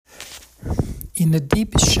In the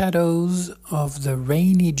deep shadows of the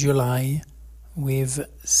rainy July, with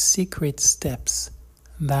secret steps,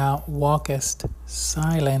 thou walkest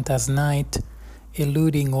silent as night,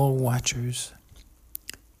 eluding all watchers.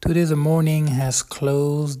 Today the morning has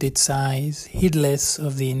closed its eyes, heedless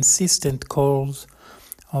of the insistent calls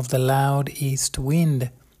of the loud east wind,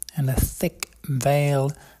 and a thick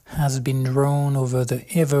veil has been drawn over the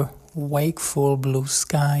ever-wakeful blue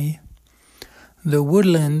sky. The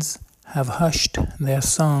woodlands have hushed their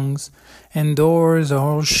songs, and doors are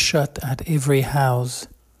all shut at every house.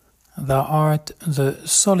 Thou art the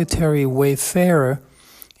solitary wayfarer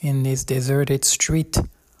in this deserted street.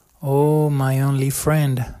 O my only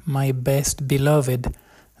friend, my best beloved,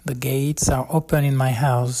 the gates are open in my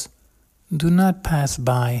house. Do not pass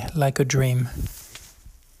by like a dream.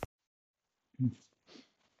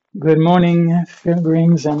 Good morning,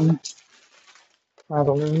 pilgrims and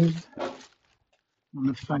travelers on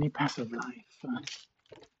the funny path of life.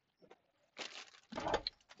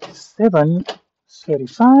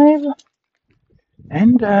 7:35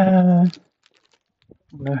 and on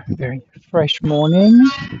a very fresh morning,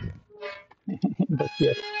 but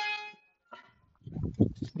yet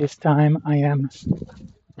this time I am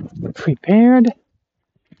prepared,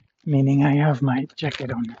 meaning I have my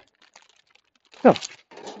jacket on. So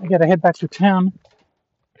I gotta head back to town.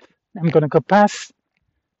 I'm gonna go past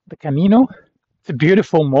the Camino. It's a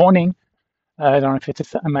beautiful morning. I don't know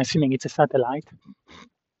if I'm assuming it's a satellite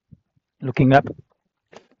looking up,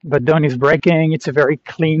 but dawn is breaking. It's a very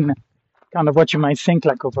clean, kind of what you might think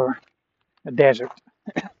like over a desert.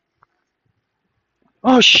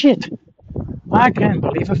 Oh shit! I can't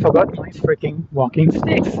believe I forgot my freaking walking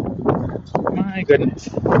sticks. My goodness.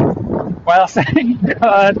 Well, thank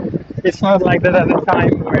God it's not like that at a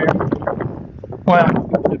time where, well,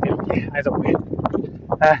 either way,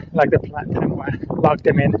 like the time where I locked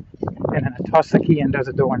them in and then I tossed the key under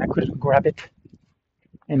the door and I couldn't grab it.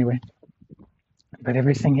 Anyway, but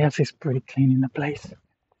everything else is pretty clean in the place.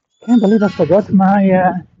 Can't believe I forgot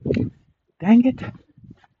my, dang it.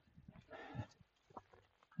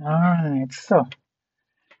 Alright, so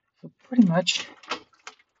pretty much,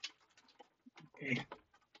 okay.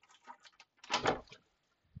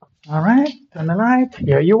 Alright, turn the light.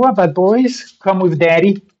 Here you are, bad boys. Come with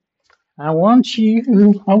daddy. I want you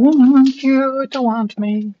to want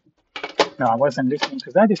me. No, I wasn't listening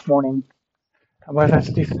to that this morning. I was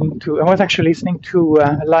actually listening to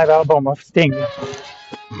a live album of Sting.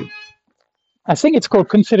 I think it's called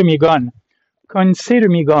Consider Me Gone. Consider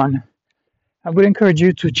Me Gone. I would encourage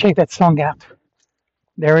you to check that song out.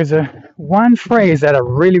 There is one phrase that I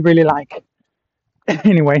really, really like.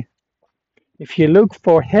 Anyway, if you look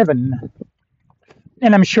for heaven,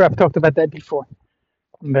 and I'm sure I've talked about that before,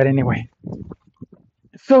 but anyway.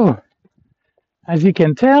 So, as you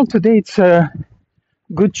can tell, today it's a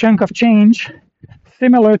good chunk of change,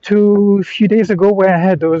 similar to a few days ago where I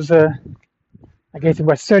had those, I guess it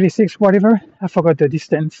was 36, whatever, I forgot the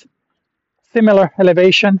distance. Similar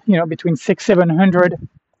elevation, between 600-700.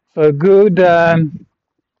 So a good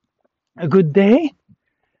day.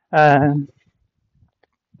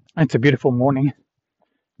 It's a beautiful morning.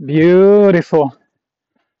 Beautiful.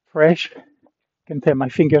 Fresh. I can tell my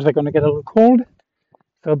fingers are going to get a little cold.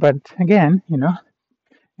 So, but again,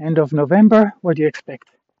 end of November, what do you expect?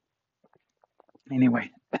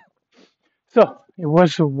 Anyway. So, it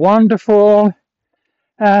was wonderful.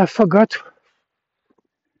 Forgot.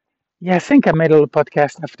 Yeah, I think I made a little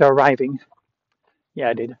podcast after arriving. Yeah,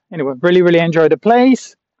 I did. Anyway, really, really enjoyed the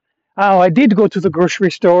place. Oh, I did go to the grocery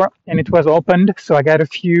store and it was opened. So I got a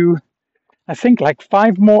few, I think like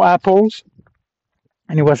 5 more apples.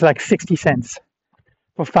 And it was like 60 cents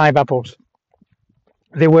for 5 apples.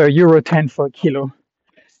 They were €1.10 for a kilo.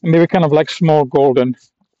 And they were kind of like small golden.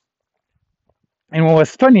 And what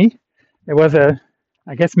was funny, there was I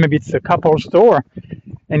guess maybe it's a couple store.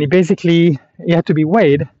 And he had to be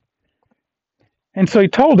weighed. And so he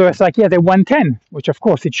told us, like, yeah, they're 110, which of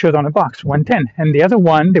course it showed on the box, 110. And the other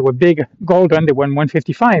one, they were big golden, they were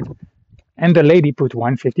 155. And the lady put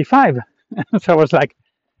 155. So I was like,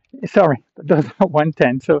 sorry, but those are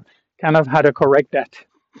 110. So kind of had to correct that.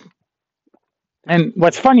 And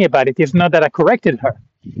what's funny about it is not that I corrected her,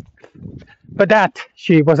 but that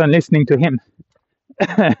she wasn't listening to him.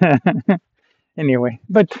 Anyway,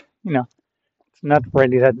 but, it's not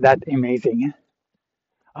really that amazing.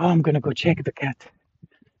 Oh, I'm going to go check the cat,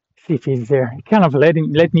 see if he's there. He kind of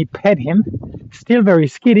let me pet him, still very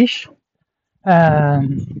skittish. I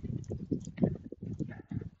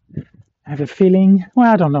have a feeling,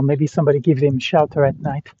 well, I don't know, maybe somebody gives him shelter at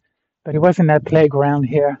night. But he was in that playground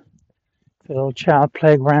here. It's a little child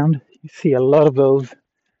playground. You see a lot of those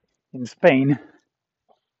in Spain.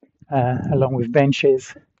 along with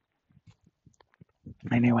benches.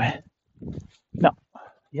 Anyway, no,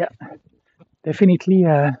 yeah, definitely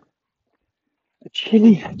a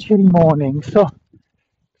chilly morning. So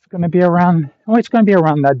it's going to be around, oh, it's going to be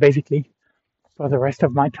around that basically for the rest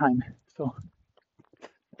of my time. So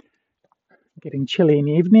getting chilly in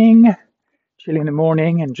the evening, chilly in the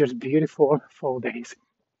morning, and just beautiful fall days.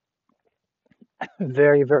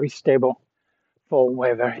 Very, very stable fall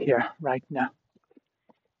weather here right now.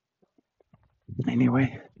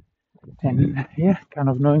 Anyway, and yeah, kind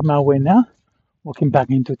of knowing my way now, walking back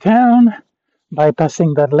into town,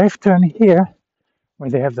 bypassing that left turn here, where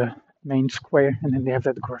they have the main square, and then they have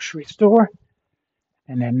that grocery store,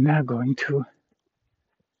 and then now going to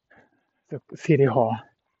the city hall.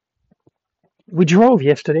 We drove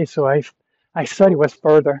yesterday, so I thought it was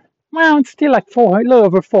further. Well, it's still like a little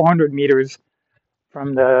over 400 meters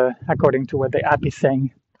from according to what the app is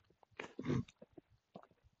saying,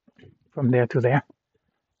 from there to there.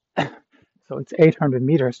 So it's 800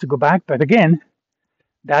 meters to go back. But again,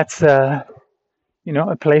 that's a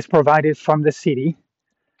place provided from the city.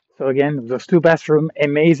 So again, those two bathrooms,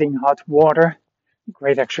 amazing hot water,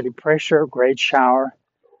 great actually pressure, great shower,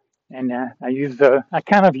 and I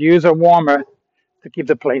kind of use a warmer to keep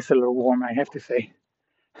the place a little warm. I have to say,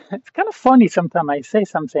 it's kind of funny sometimes I say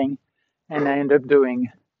something, and I end up doing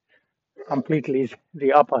completely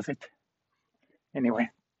the opposite. Anyway,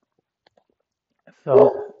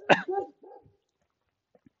 so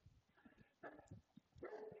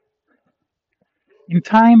in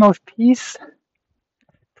time of peace,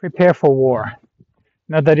 prepare for war.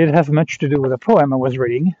 Not that it has much to do with a poem I was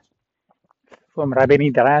reading from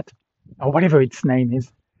Rabinidrat, or whatever its name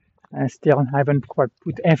is. I still haven't quite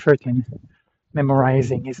put effort in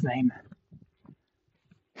memorizing his name.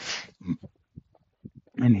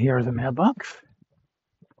 And here's the mailbox.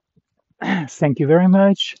 Thank you very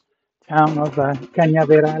much. Town of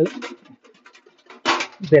Cañaveral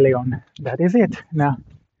de León. That is it. Now,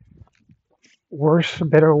 worse,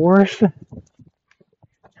 better, worse.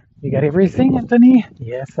 You got everything, Anthony?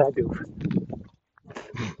 Yes, I do.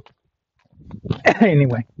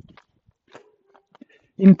 Anyway,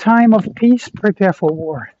 in time of peace, prepare for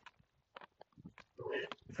war.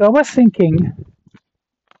 So I was thinking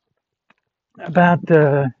about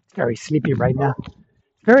it's very sleepy right now.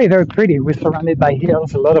 Very, very pretty. We're surrounded by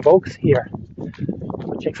hills, a lot of oaks here,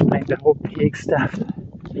 which explains the whole pig stuff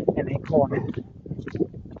and acorn.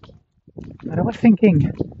 But I was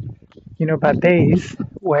thinking, about days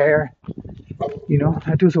where,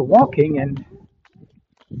 I do the walking, and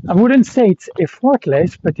I wouldn't say it's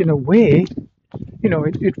effortless, but in a way,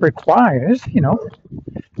 it requires,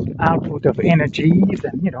 output of energies,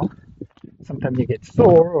 and, sometimes you get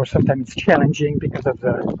sore, or sometimes it's challenging because of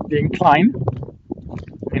the incline,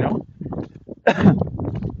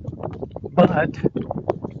 but,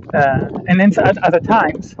 and then at other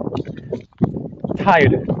times,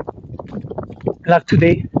 tired. Like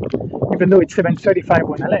today, even though it's 7:35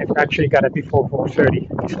 when I left, I actually got up before 4:30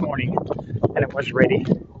 this morning, and I was ready.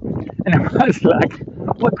 And I was like,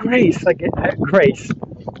 "What grace! I get grace,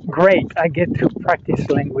 great! I get to practice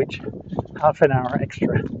language half an hour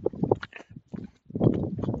extra."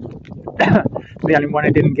 The only one I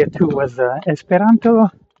didn't get to was Esperanto.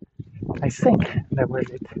 I think that was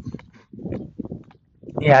it.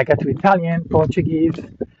 Yeah, I got to Italian, Portuguese,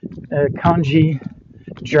 Kanji,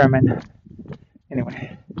 German.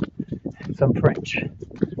 Anyway, some French.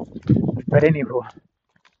 But anywho,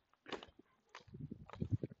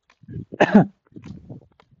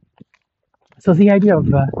 so the idea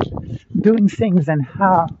of doing things and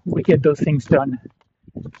how we get those things done,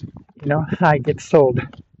 how it gets sold,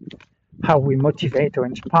 how we motivate or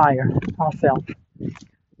inspire ourselves,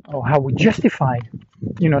 or how we justify,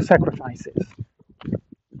 sacrifices.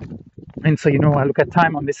 And so, I look at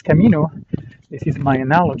time on this Camino. This is my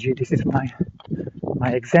analogy. This is my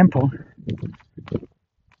example.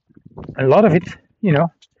 A lot of it,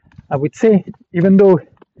 I would say, even though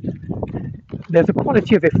there's a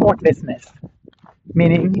quality of effortlessness,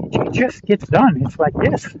 meaning it just gets done. It's like,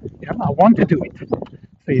 yes, I want to do it.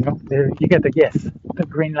 So, you get the yes, the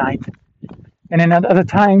green light. And then at other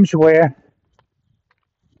times where,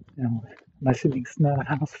 I'm assuming it's not a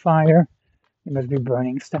house fire, you must be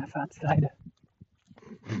burning stuff outside.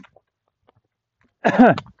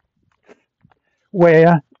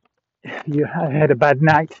 Where you had a bad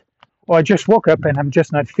night, or I just woke up and I'm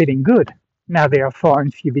just not feeling good. Now they are far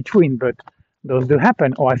and few between, but those do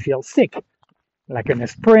happen. Or I feel sick, like in the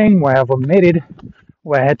spring where I vomited,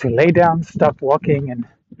 where I had to lay down, stop walking, and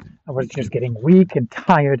I was just getting weak and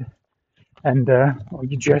tired. And or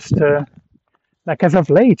you just, like as of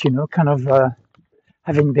late, kind of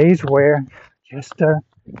having days where just,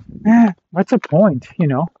 what's the point,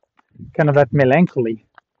 kind of that melancholy.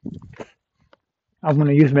 I'm going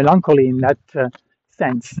to use melancholy in that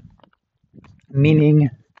sense, meaning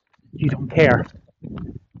you don't care.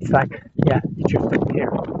 It's like, yeah, you just don't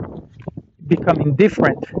care. Become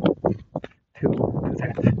indifferent to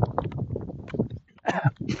that.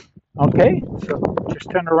 Okay, so just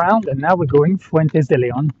turn around and now we're going Fuentes de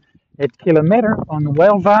Leon, 8 kilometer on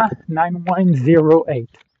Huelva 9108.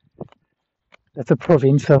 That's a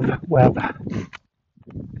province of Huelva.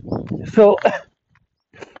 So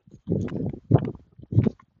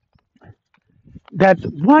that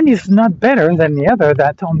one is not better than the other,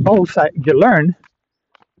 that on both sides you learn.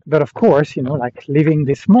 But of course, like leaving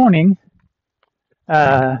this morning,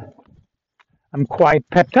 I'm quite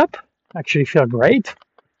pepped up. Actually feel great.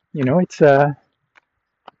 It's I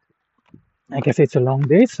guess it's a long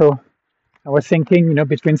day, so I was thinking,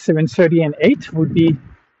 between 7:30 and 8 would be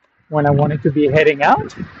when I wanted to be heading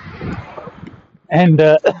out. And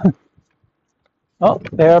oh,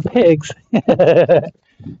 there are pigs. Good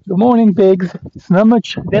morning, pigs. It's not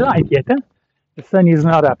much daylight yet. Huh? The sun is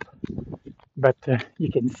not up, but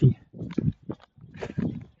you can see.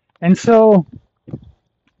 And so,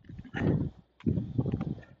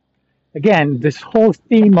 again, this whole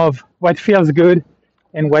theme of what feels good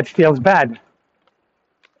and what feels bad.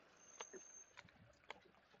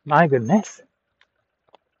 My goodness.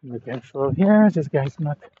 Be careful here. This guy's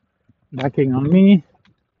not backing on me.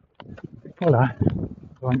 Hola.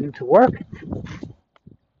 Going into work.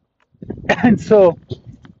 And so,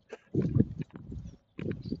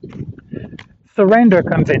 surrender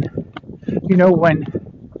comes in.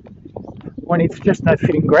 When it's just not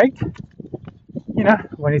feeling great,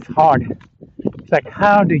 when it's hard. It's like,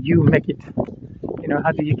 how do you make it?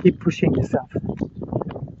 How do you keep pushing yourself?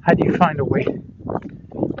 How do you find a way?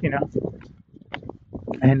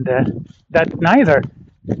 And that neither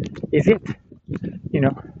is it.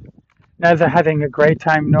 Neither having a great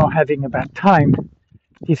time nor having a bad time.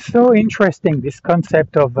 It's so interesting, this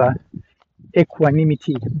concept of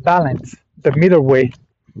equanimity, balance, the middle way.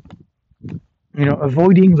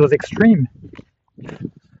 Avoiding those extremes.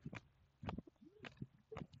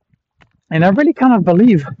 And I really kind of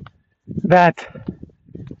believe that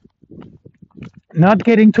not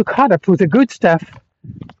getting too caught up with the good stuff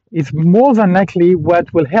is more than likely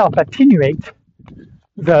what will help attenuate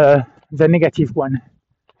the negative one.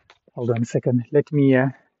 Hold on a second. Let me,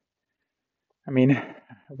 I'm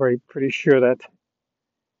very pretty sure that,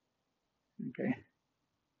 okay.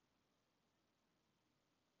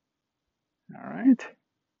 All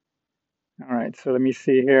right, so let me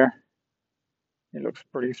see here. It looks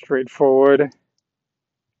pretty straightforward.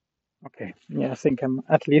 Okay, yeah, I think I'm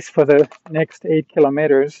at least for the next 8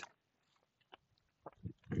 kilometers.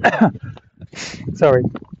 Sorry,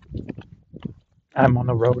 I'm on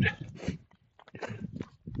the road.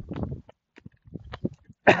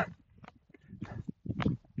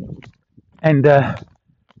 And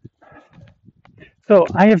so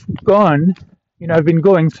I have gone, I've been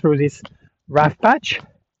going through this rough patch.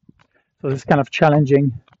 So this kind of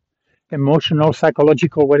challenging, emotional,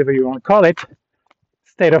 psychological, whatever you want to call it,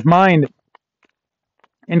 state of mind,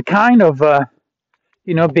 and kind of,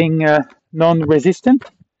 being non-resistant.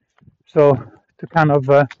 So to kind of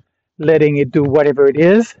letting it do whatever it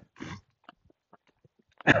is,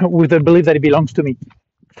 with the belief that it belongs to me,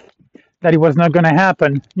 that it was not going to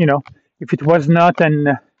happen, if it was not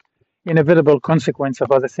an inevitable consequence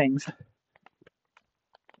of other things.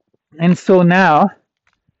 And so now,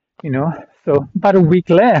 so about a week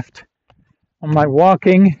left on my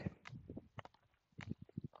walking,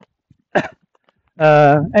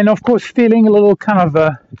 and of course feeling a little kind of,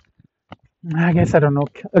 I guess, I don't know,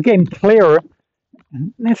 again, clearer.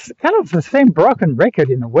 It's kind of the same broken record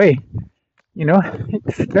in a way.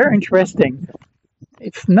 It's very interesting.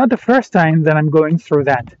 It's not the first time that I'm going through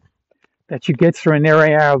that you get through an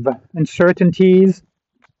area of uncertainties,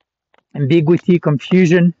 ambiguity,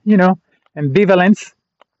 confusion, ambivalence.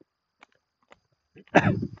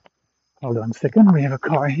 Hold on a second, we have a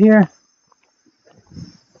car here.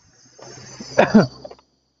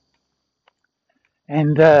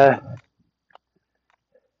 And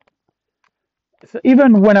so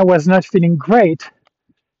even when I was not feeling great,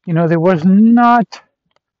 there was not,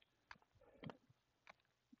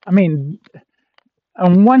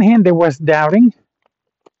 on one hand there was doubting,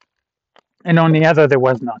 and on the other there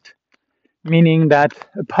was not. Meaning that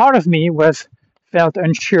a part of me felt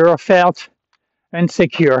unsure, felt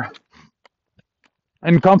insecure,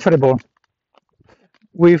 uncomfortable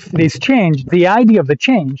with this change, the idea of the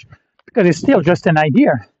change, because it's still just an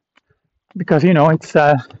idea. Because, it's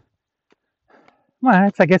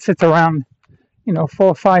well, I guess it's around 4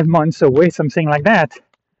 or 5 months away, something like that,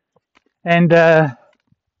 and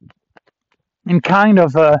kind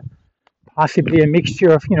of possibly a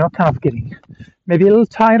mixture of kind of getting maybe a little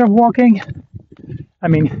tired of walking. I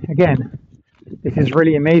mean, again, this is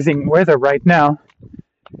really amazing weather right now,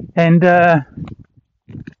 and yeah,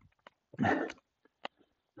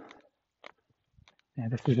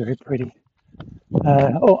 this is very pretty.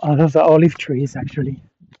 Those are olive trees, actually.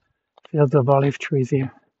 Fields of olive trees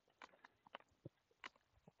here.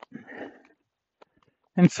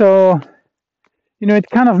 And so, it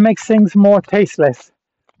kind of makes things more tasteless.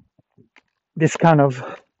 This kind of,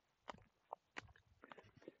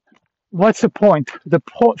 what's the point?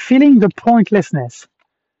 Feeling the pointlessness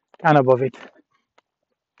kind of it.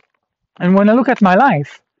 And when I look at my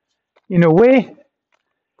life, in a way,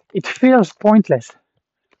 it feels pointless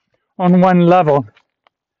on one level.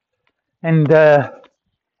 And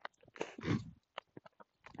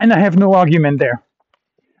I have no argument there.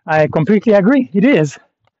 I completely agree. It is.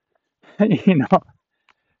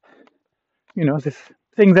 This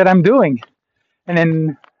thing that I'm doing. And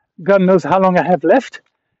then God knows how long I have left,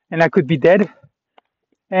 and I could be dead.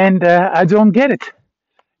 And I don't get it.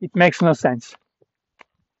 It makes no sense.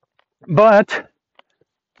 But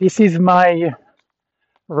this is my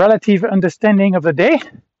relative understanding of the day.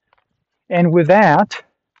 And with that,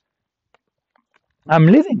 I'm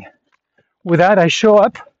living. With that, I show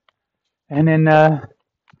up, and then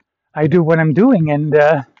I do what I'm doing. And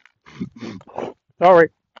sorry,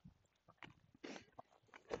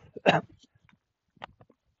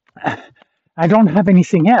 I don't have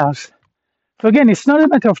anything else. So again, it's not a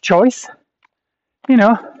matter of choice. You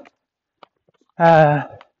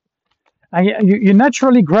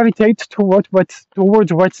naturally gravitate towards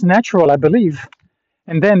what's natural, I believe,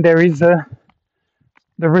 and then there is the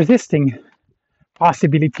resisting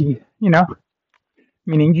possibility.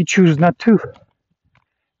 Meaning you choose not to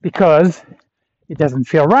because it doesn't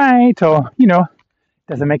feel right, or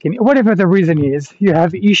doesn't make any, whatever the reason is. You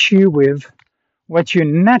have issue with what you're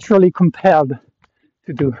naturally compelled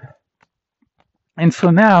to do, and so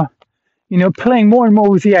now playing more and more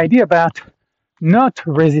with the idea about not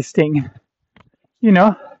resisting,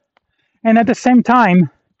 and at the same time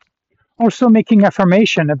also making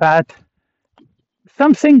affirmation about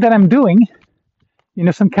something that I'm doing,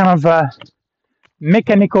 some kind of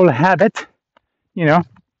mechanical habit,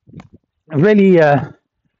 really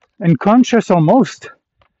unconscious almost,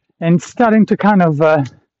 and starting to kind of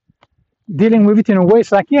dealing with it in a way.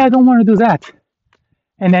 It's like, yeah, I don't want to do that.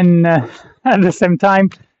 And then at the same time,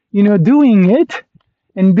 doing it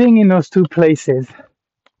and being in those two places.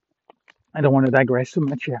 I don't want to digress too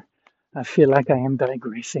much here. I feel like I am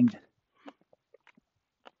digressing.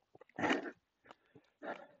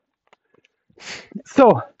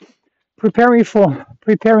 So, preparing for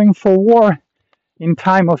war in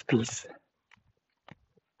time of peace.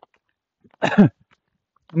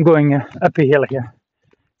 I'm going up a hill here.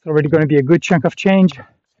 It's already going to be a good chunk of change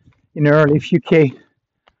in the early few K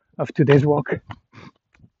of today's walk.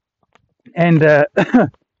 And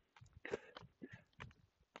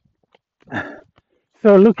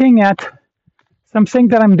so looking at something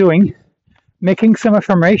that I'm doing, making some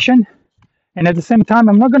affirmation, and at the same time,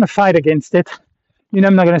 I'm not going to fight against it.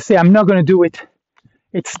 I'm not going to say I'm not going to do it.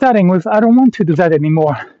 It's starting with, I don't want to do that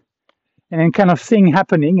anymore. And then kind of seeing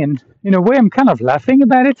happening, and in a way, I'm kind of laughing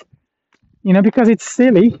about it, because it's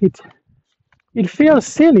silly. It feels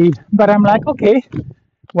silly, but I'm like, okay,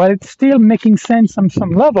 well, it's still making sense on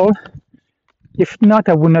some level. If not,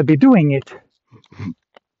 I would not be doing it.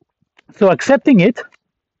 So accepting it,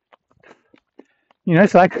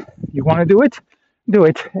 it's like, you want to do it? Do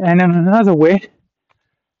it. And in another way,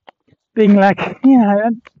 being like, yeah,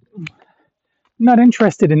 I'm not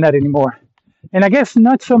interested in that anymore. And I guess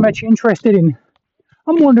not so much interested in,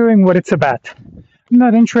 I'm wondering what it's about. I'm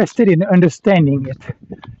not interested in understanding it,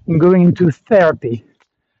 in going into therapy.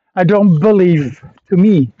 I don't believe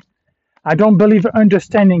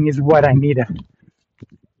understanding is what I need.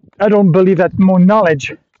 I don't believe that more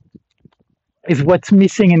knowledge is what's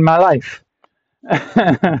missing in my life.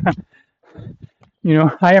 I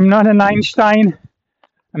am not an Einstein.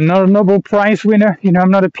 I'm not a Nobel Prize winner.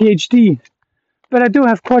 I'm not a PhD. But I do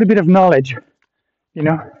have quite a bit of knowledge.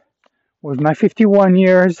 With my 51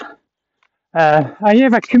 years, I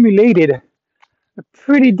have accumulated a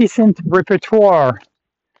pretty decent repertoire,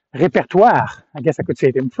 I guess I could say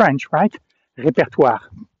it in French, right? Repertoire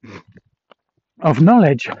of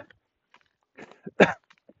knowledge.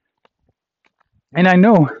 And I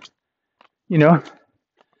know,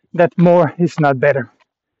 that more is not better.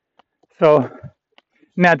 So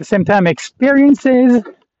now at the same time, experiences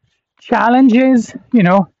challenges,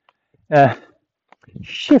 uh,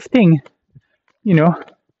 shifting, you know,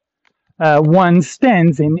 one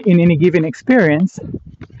stands in any given experience,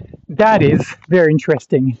 that is very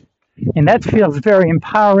interesting. And that feels very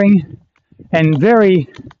empowering and very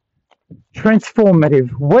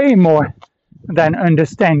transformative, way more than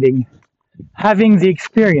understanding. Having the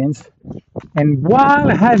experience, and while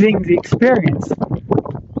having the experience,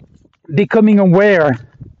 becoming aware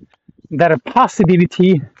that a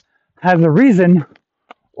possibility has arisen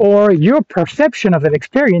or your perception of that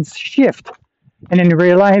experience shift, and then you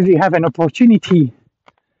realize you have an opportunity,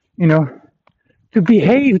 you know, to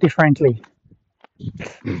behave differently.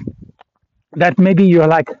 That maybe you're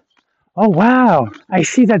like, oh wow, I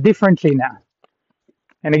see that differently now.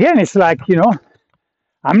 And again, it's like,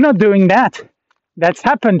 I'm not doing that. That's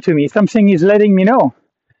happened to me. Something is letting me know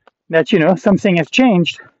that, something has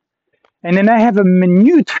changed. And then I have a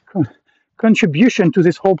minute contribution to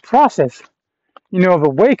this whole process, of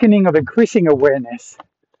awakening, of increasing awareness.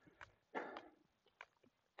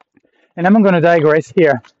 And I'm going to digress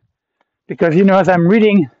here because, as I'm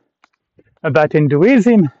reading about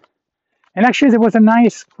Hinduism, and actually there was a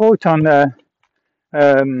nice quote on a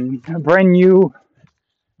brand new,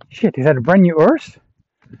 is that a brand new Earth?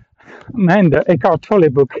 Man, the Eckhart Tolle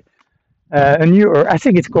book, A New Earth, I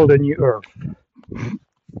think it's called A New Earth.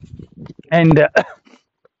 And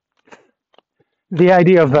the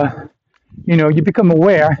idea of, you become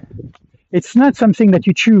aware, it's not something that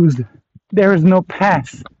you choose. There is no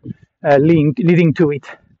path leading to it.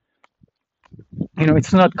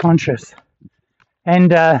 It's not conscious.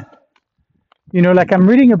 And, like I'm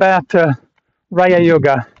reading about Raya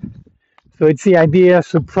Yoga. So it's the idea of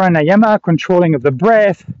pranayama, controlling of the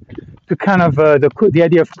breath, to kind of the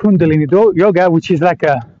idea of Kundalini Yoga, which is like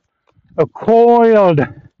a coiled,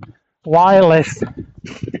 wireless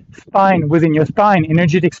spine within your spine,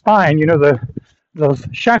 energetic spine, those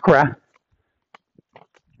chakra,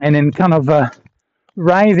 and then kind of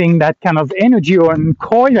rising that kind of energy or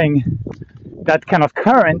uncoiling that kind of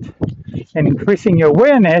current and increasing your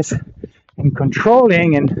awareness and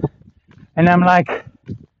controlling. And I'm like,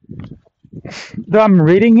 though I'm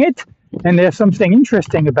reading it and there's something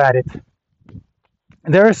interesting about it,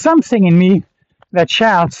 there is something in me that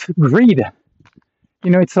shouts greed.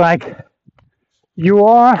 It's like you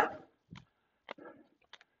are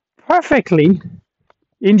perfectly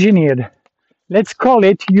engineered. Let's call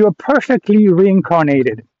it you're perfectly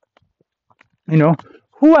reincarnated.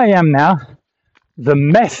 Who I am now, the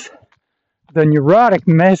mess, the neurotic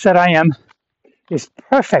mess that I am, is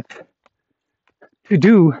perfect to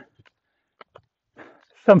do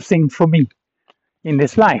something for me in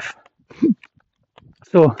this life.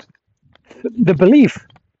 So the belief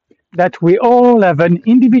that we all have an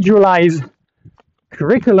individualized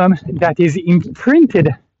curriculum that is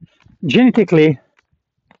imprinted genetically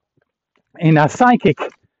in our psychic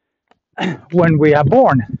when we are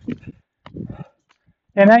born.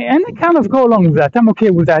 And I kind of go along with that. I'm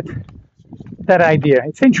okay with that idea.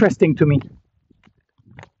 It's interesting to me.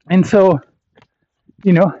 And so,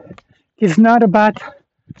 it's not about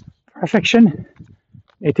perfection.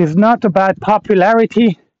 It is not about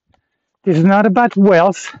popularity. It is not about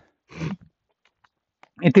wealth.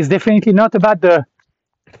 It is definitely not about the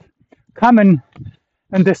common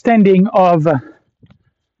understanding of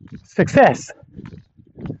success,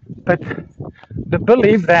 but the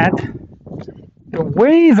belief that the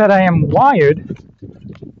way that I am wired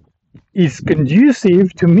is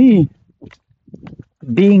conducive to me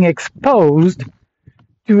being exposed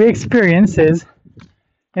to experiences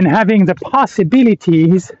and having the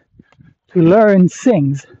possibilities to learn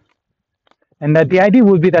things. And that the idea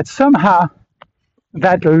would be that somehow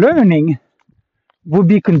that learning would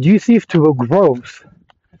be conducive to a growth,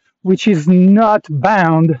 which is not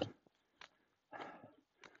bound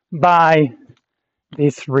by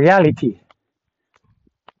this reality.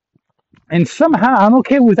 And somehow I'm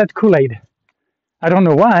okay with that Kool-Aid. I don't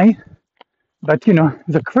know why, but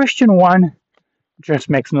the Christian one just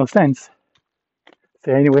makes no sense.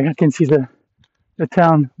 So anyway, I can see the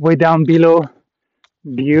town way down below.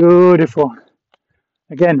 Beautiful.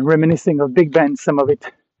 Again, reminiscing of Big Ben, some of it.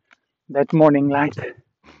 That morning light.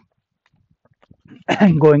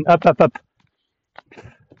 And going up, up, up.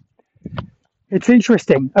 It's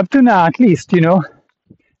interesting. Up to now, at least,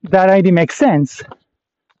 that idea makes sense.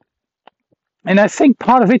 And I think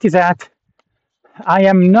part of it is that I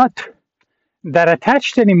am not that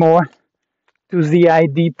attached anymore to the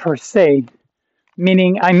idea per se.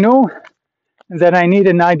 Meaning, I know that I need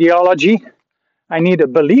an ideology, I need a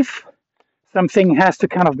belief, something has to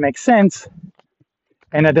kind of make sense,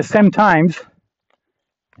 and at the same time,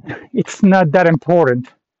 it's not that important.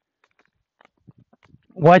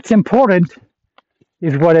 what's important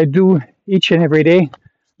is what I do each and every day,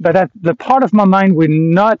 but that the part of my mind will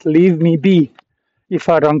not leave me be if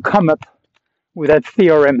I don't come up with that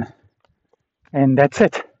theorem, and that's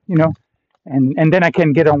it, and then I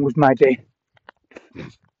can get on with my day.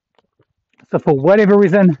 So for whatever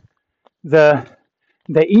reason, the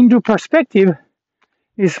Hindu perspective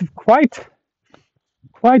is quite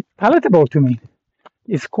palatable to me.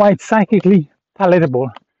 It's quite psychically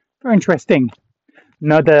palatable. Very interesting.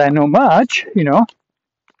 Not that I know much,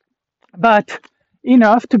 but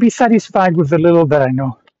enough to be satisfied with the little that I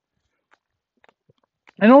know.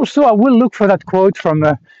 And also, I will look for that quote from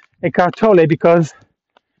Eckhart Tolle, because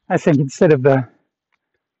I think instead of the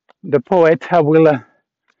poet, I will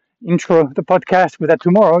intro the podcast with that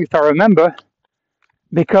tomorrow, if I remember,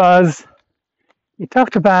 because he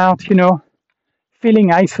talked about,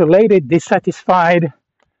 feeling isolated, dissatisfied,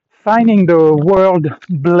 finding the world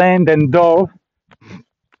bland and dull.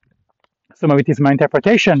 Some of it is my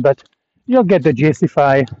interpretation, but you'll get the gist if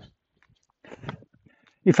I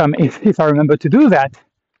remember to do that.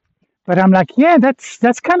 But I'm like, yeah,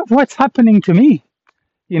 that's kind of what's happening to me,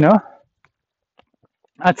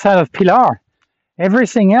 outside of Pilar.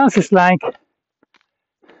 Everything else is like,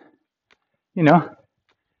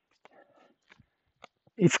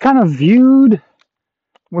 it's kind of viewed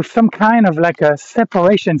with some kind of like a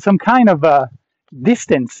separation, some kind of a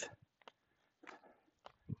distance.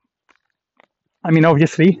 I mean,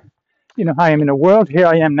 obviously, I am in a world. Here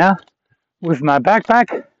I am now with my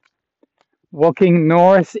backpack, walking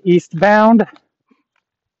northeast bound,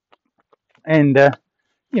 and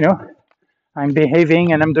I'm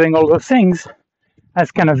behaving and I'm doing all those things as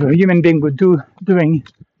kind of a human being would do doing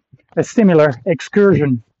a similar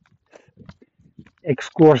excursion.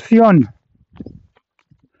 Excursión.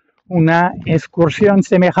 Una excursión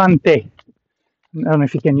semejante. I don't know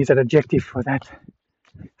if you can use that adjective for that.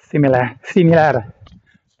 Similar,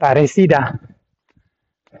 parecida.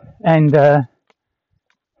 And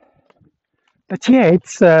but yeah,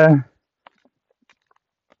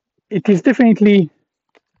 it is definitely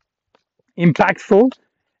impactful,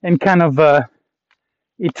 and kind of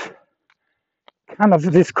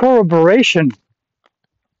this corroboration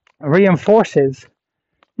reinforces,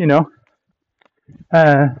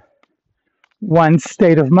 one's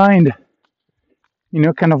state of mind,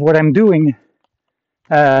 kind of what I'm doing.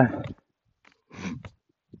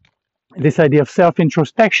 This idea of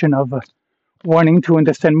self-introspection, of wanting to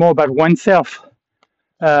understand more about oneself,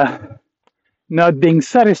 not being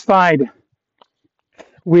satisfied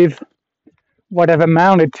with what I've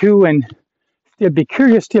amounted to, and still be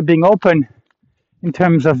curious, still being open in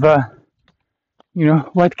terms of,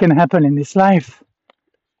 what can happen in this life,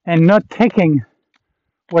 and not taking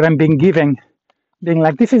what I'm being given, being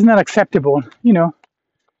like, this is not acceptable,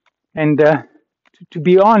 and to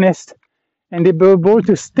be honest and be able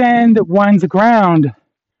to stand one's ground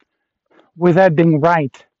without being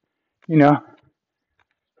right,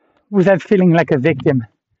 without feeling like a victim,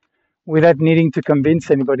 without needing to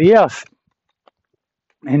convince anybody else.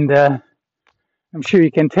 And I'm sure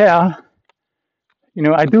you can tell,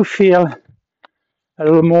 I do feel a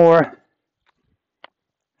little more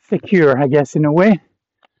secure, I guess, in a way.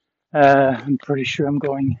 I'm pretty sure I'm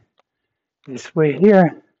going this way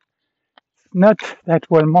here. It's not that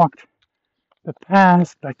well marked, the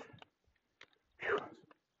path, but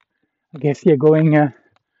I guess you're going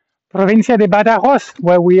Provincia de Badajoz,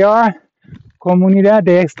 where we are, Comunidad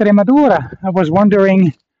de Extremadura. I was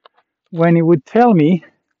wondering when he would tell me,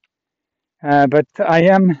 but I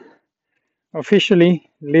am officially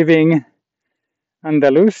leaving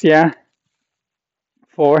Andalusia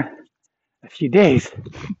for a few days.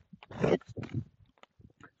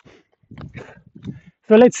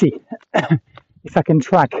 So let's see if I can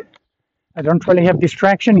track. I don't really have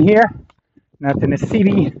distraction here, not in a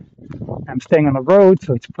city. I'm staying on the road,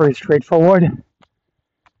 so it's pretty straightforward.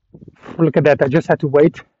 Look at that, I just had to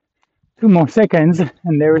wait 2 more seconds,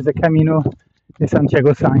 and there is the Camino de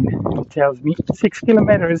Santiago sign. It tells me 6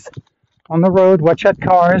 kilometers on the road, watch out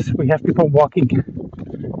cars, we have people walking.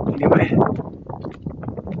 Anyway,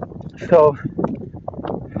 so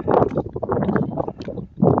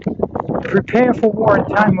prepare for war in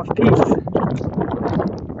time of peace.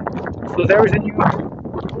 So there is a new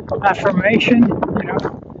affirmation,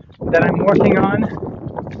 that I'm working on.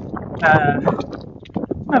 I'm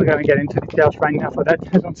not going to get into details right now for that.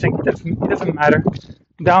 I don't think it doesn't matter.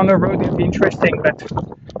 Down the road it'll be interesting, but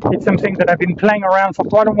it's something that I've been playing around for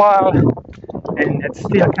quite a while, and it's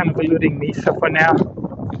still kind of eluding me. So for now,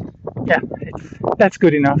 yeah, that's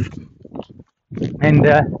good enough. And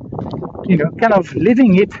kind of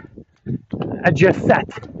living it at just that.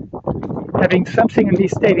 having something in me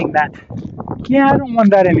stating that, yeah, I don't want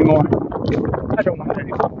that anymore. I don't want that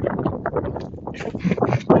anymore.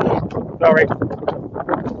 Sorry.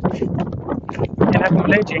 And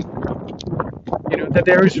acknowledging, that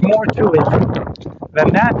there is more to it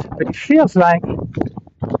than that, but it feels like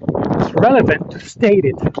it's relevant to state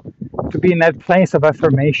it, to be in that place of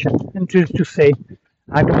affirmation, and to say,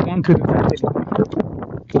 I don't want to do that anymore.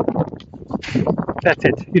 That's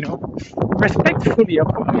it, respectfully,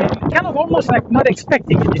 kind of almost like not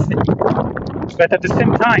expecting anything, but at the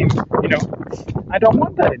same time, I don't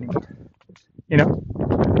want that anymore.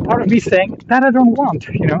 Part of me saying that I don't want,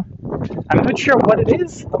 I'm not sure what it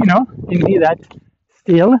is, in me that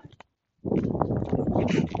still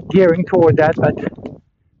gearing toward that, but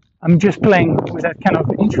I'm just playing with that kind of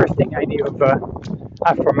interesting idea of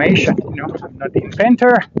affirmation. I'm not the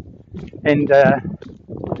inventor, and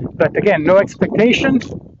but again, no expectation.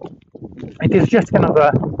 It is just kind of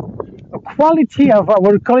a quality of, I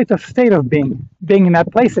would call it a state of being in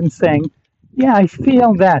that place and saying, yeah, I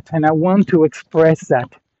feel that, and I want to express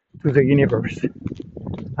that to the universe.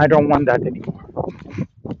 I don't want that anymore.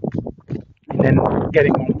 And then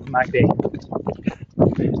getting on with my day.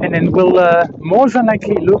 And then we'll more than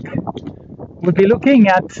likely we'll be looking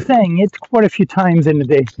at saying it quite a few times in the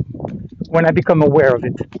day when I become aware of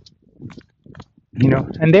it.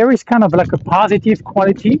 And there is kind of like a positive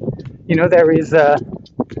quality. There is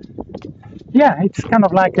it's kind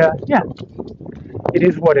of like it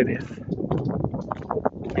is what it is.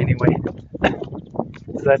 Anyway,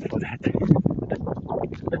 so that's for that.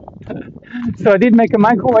 So I did make a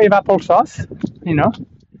microwave applesauce.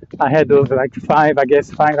 I had those like five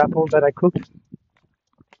apples that I cooked,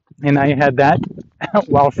 and I had that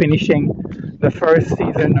while finishing the first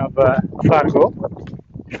season of Fargo.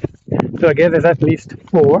 So I guess there's at least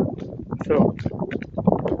 4. So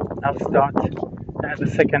I'll start the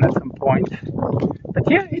second at some point. But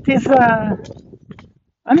yeah, it is.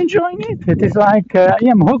 I'm enjoying it. It is like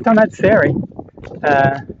I'm hooked on that series.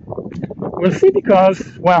 We'll see because,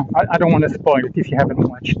 well, I don't want to spoil it if you haven't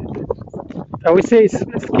watched it. I would say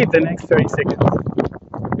skip the next 30 seconds.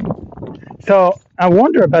 So I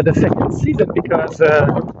wonder about the second season because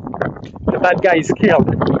the bad guy is killed,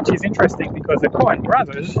 which is interesting because the Coen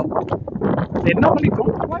brothers, they normally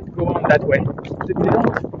don't quite go on that way. They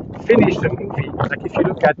don't finish the movie. Like if you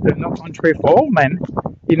look at No Country for Old Men,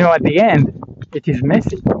 at the end, it is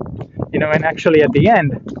messy. And actually at the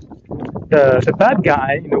end, the bad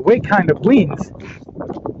guy, in a way, kind of wins.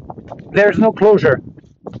 There's no closure,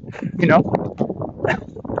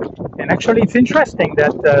 And actually, it's interesting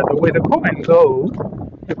that the way the Coen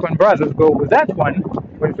brothers go with that one,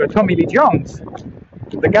 with Tommy Lee Jones,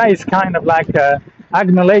 the guy is kind of like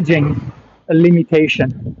acknowledging a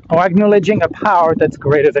limitation or acknowledging a power that's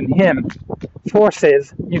greater than him,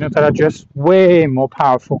 forces, that are just way more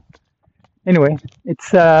powerful. Anyway,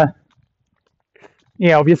 it's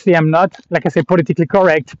obviously I'm not, like I say, politically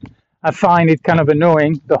correct. I find it kind of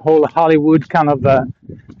annoying, the whole Hollywood kind of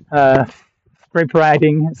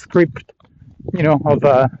script, of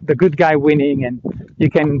the good guy winning, and you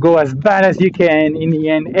can go as bad as you can. In the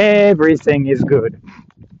end, everything is good,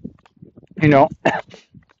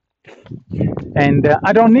 And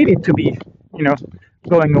I don't need it to be,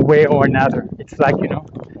 going away or another. It's like,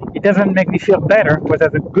 it doesn't make me feel better whether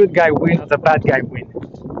the good guy win or the bad guy win.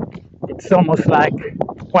 It's almost like,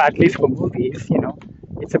 well, at least for movies,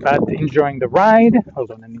 it's about enjoying the ride.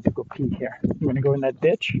 Hold on, I need to go pee here. I'm going to go in that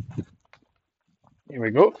ditch. Here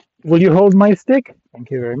we go. Will you hold my stick?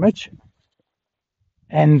 Thank you very much.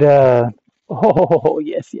 And,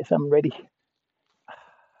 yes, I'm ready.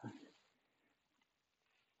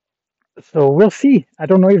 So we'll see. I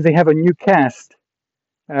don't know if they have a new cast.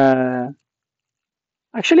 Actually,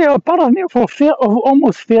 a part of me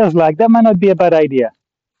almost feels like that might not be a bad idea.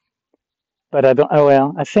 But I don't. Oh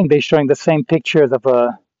well, I think they're showing the same pictures of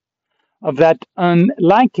that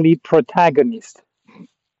unlikely protagonist.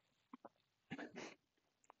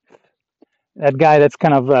 That guy that's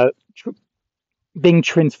kind of being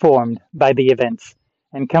transformed by the events,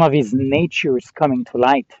 and kind of his nature is coming to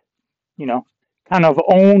light. Kind of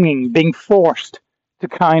being forced to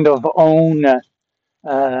kind of own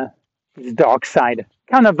his dark side.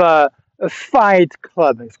 Kind of a Fight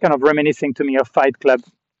Club. It's kind of reminiscing to me of Fight Club.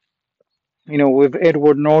 With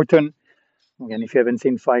Edward Norton. Again, if you haven't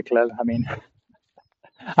seen Fight Club, I mean,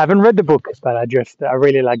 I haven't read the book, but I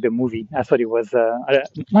really like the movie. I thought it was,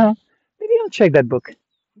 well, maybe I'll check that book.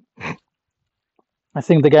 I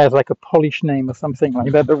think the guy has like a Polish name or something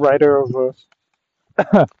like that, the writer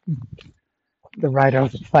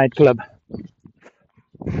of Fight Club.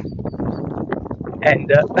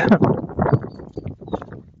 And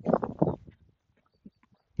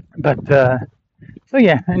But so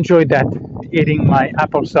yeah, enjoyed that, eating my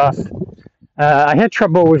applesauce. I had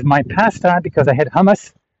trouble with my pasta because I had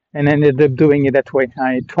hummus and ended up doing it that way.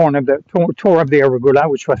 I tore up the arugula,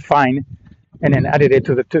 which was fine, and then added it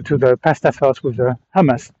to the pasta sauce with the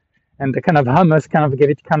hummus. And the kind of hummus kind of gave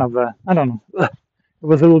it kind of I don't know. It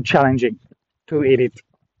was a little challenging to eat it,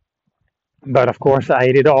 but of course I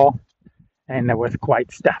ate it all, and I was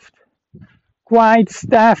quite stuffed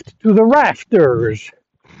to the rafters.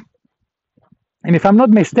 And if I'm not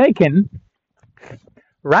mistaken,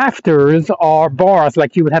 rafters are bars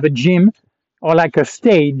like you would have a gym or like a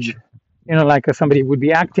stage, like somebody would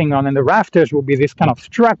be acting on, and the rafters would be this kind of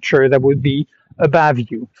structure that would be above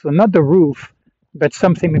you. So not the roof, but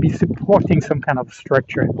something maybe supporting some kind of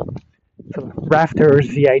structure. So rafters,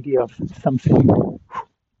 the idea of something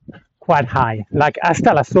quite high, like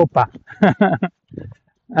hasta la sopa.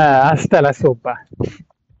 Hasta la sopa.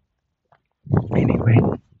 Anyway,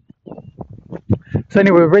 so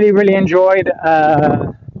anyway, really, really enjoyed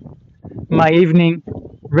my evening.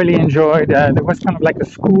 Really enjoyed. There was kind of like a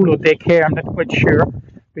school or daycare. I'm not quite sure,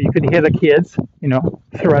 but you could hear the kids,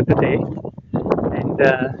 throughout the day, and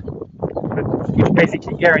which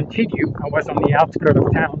basically guaranteed you. I was on the outskirts of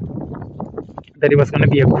town, that it was going to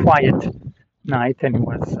be a quiet night, and it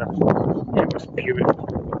was beautiful,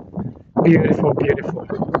 beautiful, beautiful.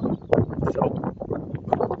 So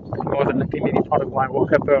more than maybe part of why I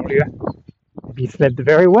woke up earlier. Maybe slept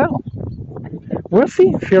very well. We'll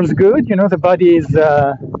see. Feels good. The body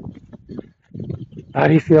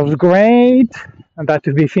feels great. I'm about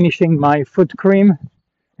to be finishing my foot cream,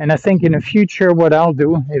 and I think in the future what I'll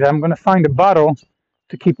do is I'm going to find a bottle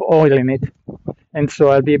to keep oil in it, and so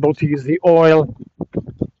I'll be able to use the oil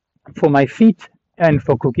for my feet and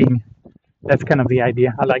for cooking. That's kind of the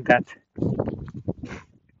idea. I like that,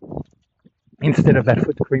 instead of that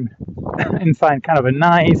foot cream, and find kind of a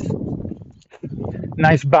nice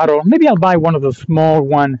bottle. Maybe I'll buy one of those small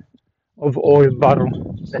one of oil bottle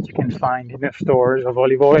that you can find in the stores of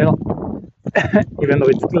olive oil, even though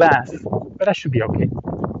it's glass, but that should be okay.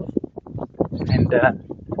 And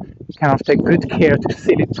kind of take good care to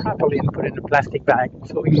seal it properly and put it in a plastic bag,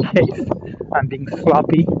 so in case I'm being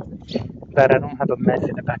sloppy, that I don't have a mess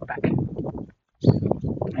in the backpack.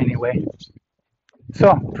 Anyway,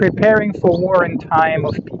 so preparing for war in time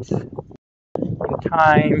of peace. In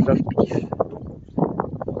times of peace.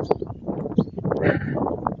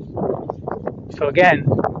 So again,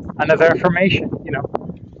 another affirmation,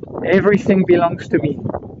 everything belongs to me.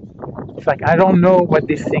 It's like I don't know what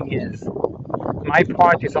this thing is. My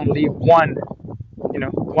part is only one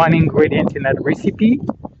ingredient in that recipe,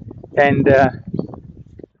 and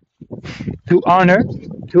to honor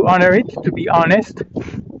it, to be honest,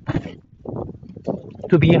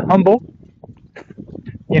 to be humble.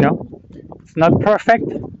 It's not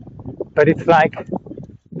perfect, but it's like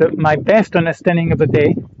my best understanding of the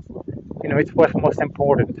day. It's what's most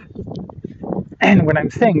important. And when I'm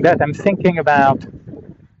saying that, I'm thinking about,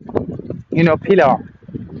 Pilar.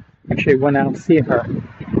 Actually, when I'll see her,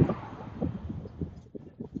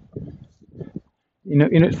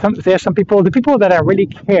 there are some people, the people that I really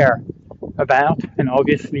care about, and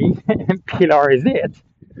obviously Pilar is it.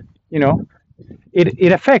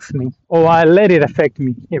 It affects me, or I let it affect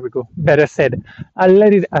me. Here we go. Better said, I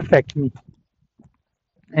let it affect me.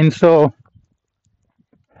 And so,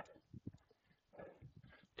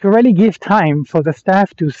 to really give time for the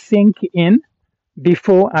stuff to sink in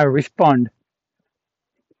before I respond,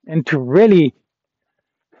 and to really,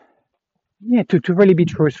 to really be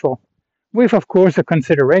truthful, with, of course, the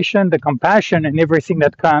consideration, the compassion, and everything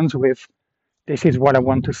that comes with, this is what I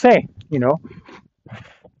want to say,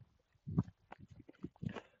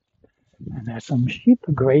 And there's some sheep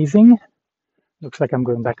grazing. Looks like I'm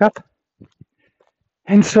going back up.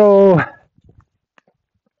 And so,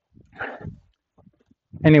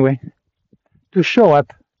 anyway, to show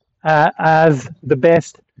up as the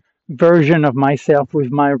best version of myself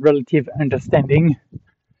with my relative understanding.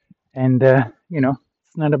 And,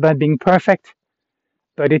 it's not about being perfect,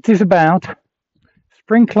 but it is about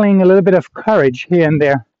sprinkling a little bit of courage here and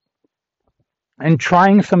there and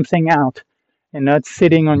trying something out and not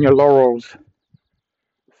sitting on your laurels.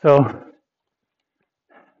 So,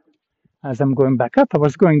 as I'm going back up, I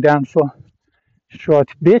was going down for a short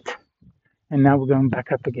bit, and now we're going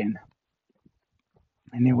back up again.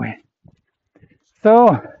 Anyway,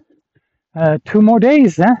 so 2 more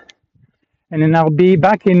days, and then I'll be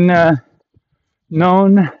back in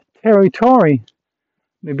known territory.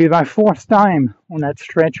 Maybe my 4th time on that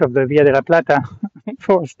stretch of the Via de la Plata.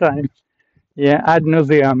 4th time. Yeah, ad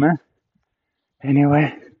nauseam.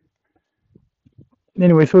 Anyway,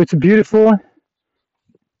 so it's beautiful.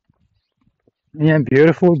 Yeah,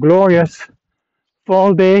 beautiful, glorious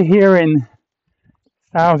fall day here in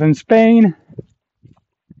southern Spain,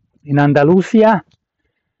 in Andalusia.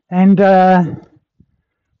 And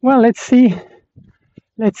well, let's see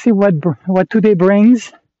what today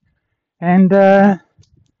brings. And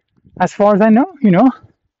as far as I know,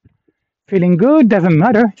 feeling good doesn't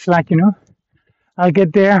matter. It's like I'll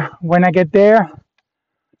get there when I get there.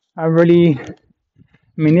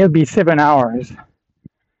 It'll be 7 hours.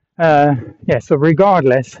 Yeah, so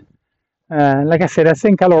regardless, like I said, I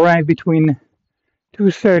think I'll arrive between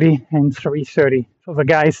 2:30 and 3:30. So the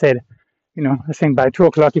guy said, I think by 2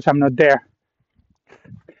 o'clock, if I'm not there,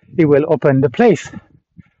 he will open the place.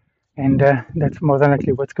 And that's more than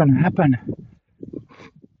likely what's going to happen.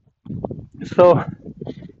 So,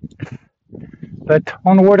 but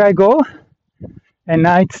onward I go. And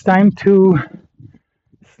now it's time to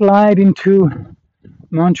slide into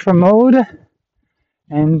mantra mode.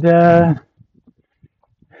 And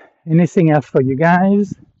anything else for you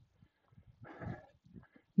guys?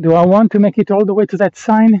 Do I want to make it all the way to that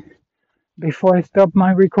sign before I stop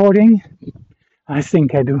my recording? I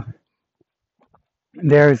think I do.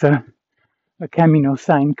 There's a Camino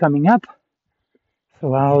sign coming up,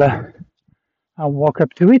 so I'll walk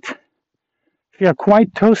up to it. Feel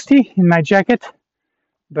quite toasty in my jacket,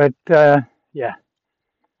 but yeah.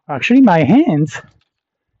 Actually, my hands.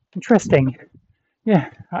 Interesting.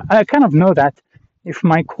 Yeah, I kind of know that if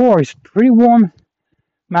my core is pretty warm,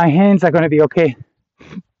 my hands are going to be okay.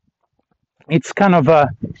 It's kind of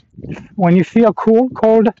when you feel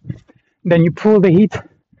cold, then you pull the heat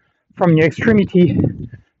from your extremity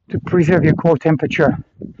to preserve your core temperature.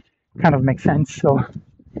 Kind of makes sense. So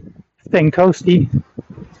staying toasty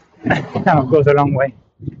kind of goes a long way.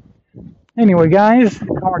 Anyway, guys,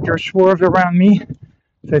 the car just swerved around me.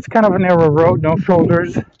 So it's kind of a narrow road, no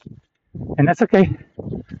shoulders. And that's okay.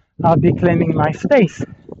 I'll be claiming my space.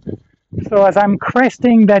 So as I'm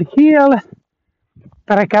cresting that hill,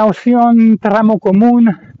 precaución, tramo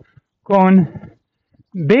común con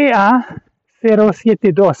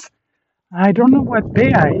BA072. I don't know what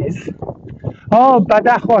BA is. Oh,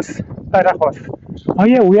 Badajoz. Oh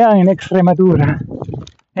yeah, we are in Extremadura.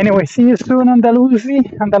 Anyway, see you soon, Andalusia.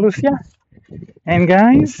 And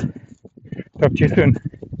guys, talk to you soon.